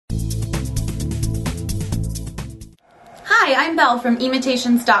Hi, I'm Belle from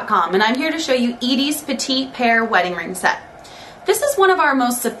emitations.com, and I'm here to show you Edie's Petite Pear wedding ring set. This is one of our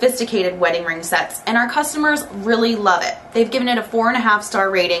most sophisticated wedding ring sets, and our customers really love it. They've given it a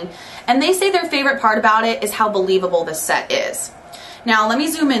 4.5-star rating, and they say their favorite part about it is how believable this set is. Now, let me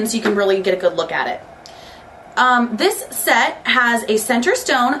zoom in so you can really get a good look at it. This set has a center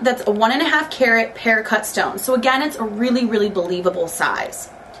stone that's a 1.5 carat pear cut stone. So again, it's a really believable size.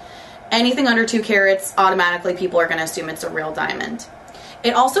 Anything under 2 carats, automatically people are going to assume it's a real diamond.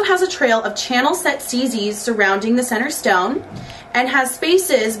 It also has a trail of channel set CZs surrounding the center stone and has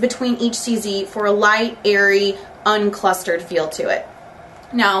spaces between each CZ for a light, airy, unclustered feel to it.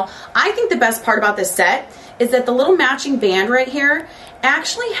 Now, I think the best part about this set is that the little matching band right here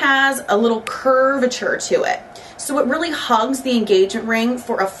actually has a little curvature to it. So it really hugs the engagement ring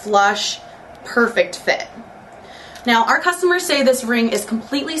for a flush, perfect fit. Now, our customers say this ring is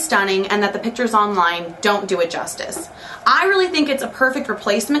completely stunning and that the pictures online don't do it justice. I really think it's a perfect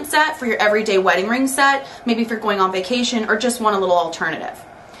replacement set for your everyday wedding ring set, maybe if you're going on vacation or just want a little alternative.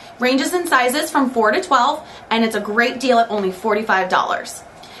 Ranges in sizes from 4 to 12, and it's a great deal at only $45.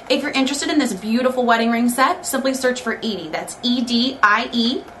 If you're interested in this beautiful wedding ring set, simply search for Edie. That's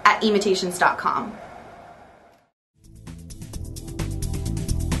E-D-I-E at emitations.com.